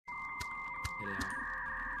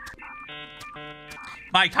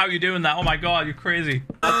Mike, how are you doing that? Oh my god, you're crazy.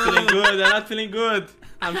 Not feeling good. I'm not feeling good.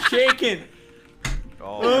 I'm shaking.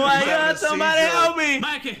 Oh my god, somebody help me!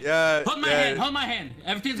 Mikey, Yeah, hold my hand, hold my hand.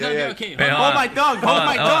 Everything's gonna be okay. Wait, Hold my dog, hold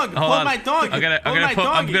my dog, hold my dog.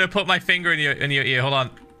 I'm gonna put my finger in your ear. Hold on.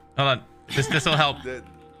 This will help.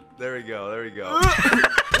 There we go.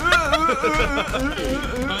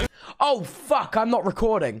 Oh fuck, I'm not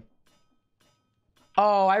recording.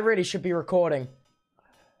 Oh, I really should be recording.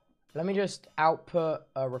 Let me just output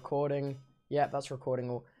a recording. Yeah, that's recording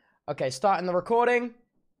all. Okay, starting the recording.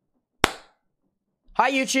 Hi,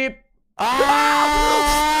 YouTube.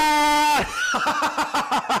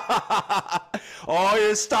 Oh,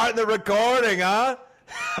 you're starting the recording, huh?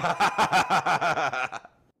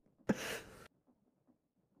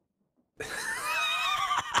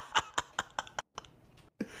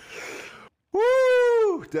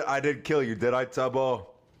 Woo! I didn't kill you, did I, Tubbo?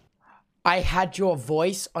 I had your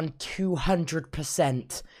voice on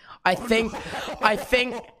 200%. I think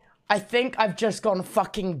I've just gone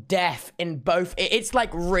fucking deaf in both. It's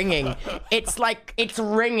like ringing. It's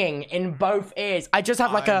ringing in both ears. I just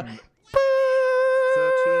have like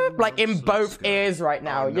like in both ears right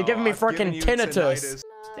now. You're giving me freaking tinnitus.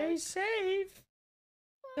 Stay safe.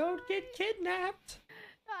 Don't get kidnapped.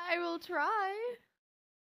 I will try.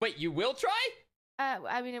 Wait, you will try?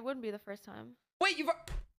 I mean, it wouldn't be the first time. Wait,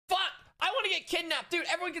 fuck! I want to get kidnapped, dude.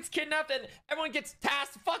 Everyone gets kidnapped and everyone gets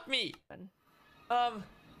tasked. Fuck me. Oh,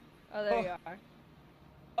 there you are.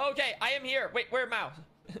 Okay, I am here. Wait, where mouse?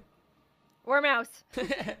 Where mouse?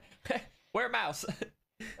 Where mouse?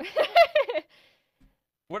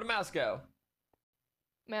 Where'd the mouse go?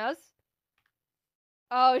 Mouse?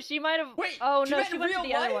 Oh, she might have. Wait. Oh no, she went to real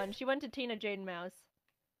the other life? one. She went to Tina Jane Mouse.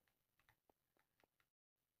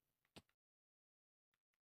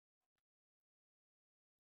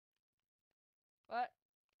 What?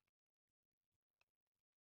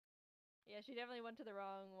 Yeah, she definitely went to the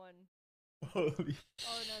wrong one. Holy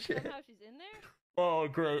Oh no, shit. somehow she's in there? Oh,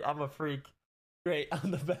 great. I'm a freak. Great.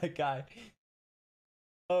 I'm the bad guy.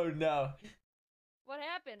 Oh, no. What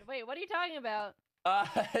happened? Wait, what are you talking about?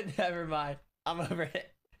 Never mind. I'm over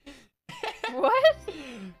it. What?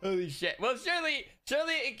 Holy shit. Well, surely,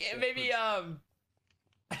 maybe, I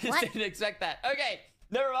just didn't expect that. Okay.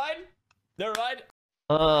 Never mind.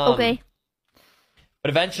 Okay. But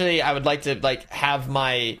eventually, I would like to, like, have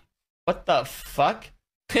my... What the fuck?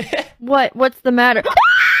 What? What's the matter?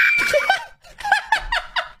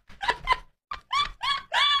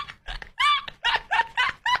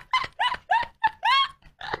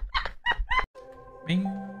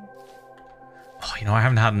 Bing. Oh, you know, I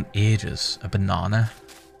haven't had in ages. A banana.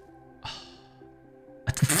 Oh.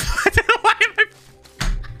 I don't know why am I...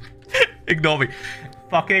 Ignore me.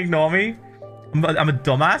 Fucking ignore me. I'm a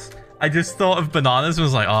dumbass. I just thought of bananas and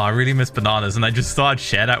was like, oh, I really miss bananas. And I just thought I'd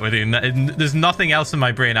share that with you. And there's nothing else in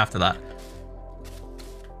my brain after that.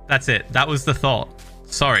 That's it. That was the thought.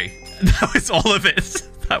 Sorry. That was all of it.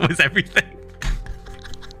 That was everything.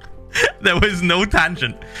 There was no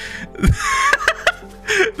tangent.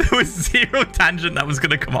 There was zero tangent that was going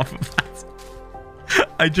to come off of that.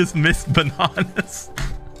 I just missed bananas.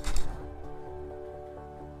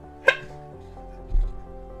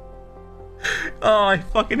 Oh, I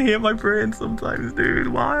fucking hear my brain sometimes, dude.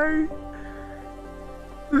 Why?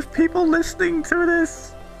 There's people listening to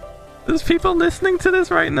this. There's people listening to this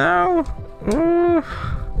right now. Oh.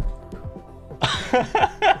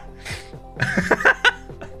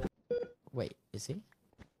 Wait, is he?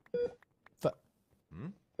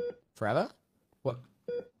 Forever? What?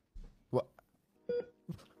 What?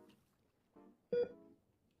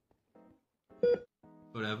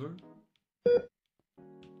 Whatever.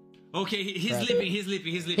 Okay, he's sleeping. He's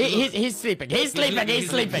sleeping. He's sleeping. He's sleeping. He's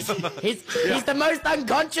sleeping. He's the most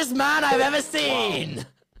unconscious man I've ever seen.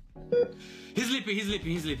 Wow. He's sleeping. He's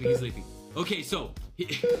sleeping. He's sleeping. He's sleeping. Okay, so.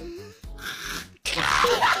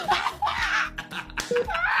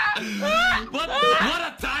 What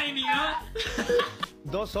a tiny, huh?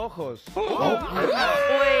 Dos ojos.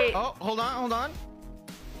 Wait. Oh, hold on.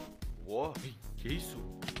 What? Jesus.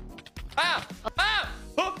 Ah!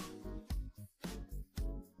 Oh!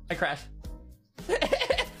 I crashed.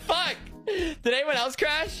 Fuck! Did anyone else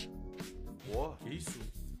crash? What? Jesus.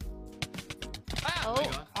 Ah! Oh,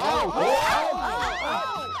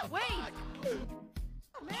 wait.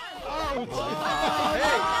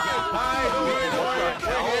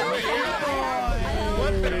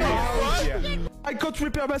 What the fuck? I can't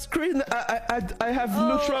repair my screen. I have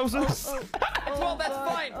no trousers. Well, that's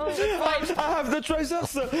fine. That's fine. I have the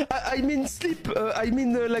trousers. I mean sleep. I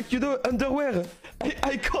mean like you know underwear.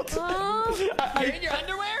 I can't. You're in your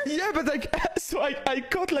underwear? Yeah, but I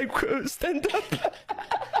can't like stand up.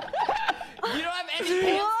 You don't have any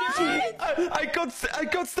pants, dude? I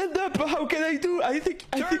can't stand up. How can I do?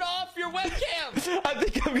 Turn off your webcam. I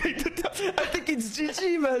think I'm going to. I think it's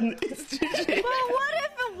GG, man. It's GG.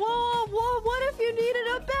 Well, what if you needed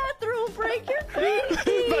a bathroom break? You're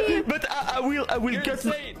crazy. but I will You're cut.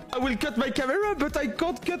 insane. I will cut my camera, but I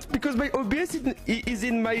can't cut because my OBS is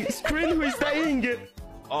in my screen. Who is dying?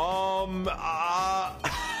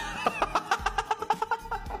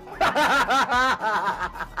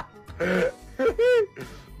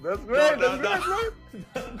 That's great. That's great.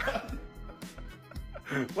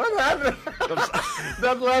 What happened?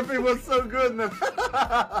 That laughing was so good, man.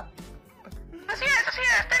 Así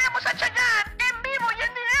es, tenemos a Chayanne en vivo y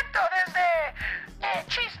en directo desde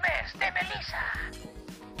Chismes de Melissa.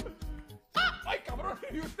 ¡Ay, cabrón!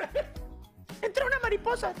 ¿Y usted? Entró una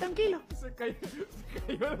mariposa, tranquilo. Se cayó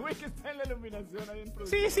el güey que está en la iluminación ahí en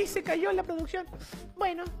producción. Sí, se cayó en la producción.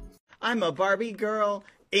 Bueno. I'm a Barbie girl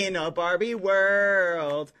in a Barbie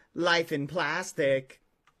world. Life in plastic.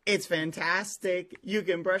 It's fantastic. You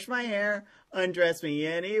can brush my hair, undress me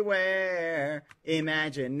anywhere.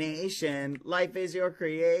 Imagination. Life is your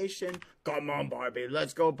creation. Come on, Barbie,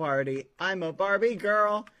 let's go party. I'm a Barbie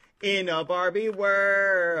girl in a Barbie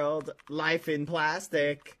world. Life in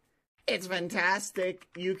plastic. It's fantastic.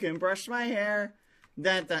 You can brush my hair.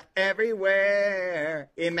 Everywhere.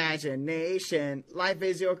 Imagination. Life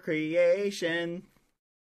is your creation.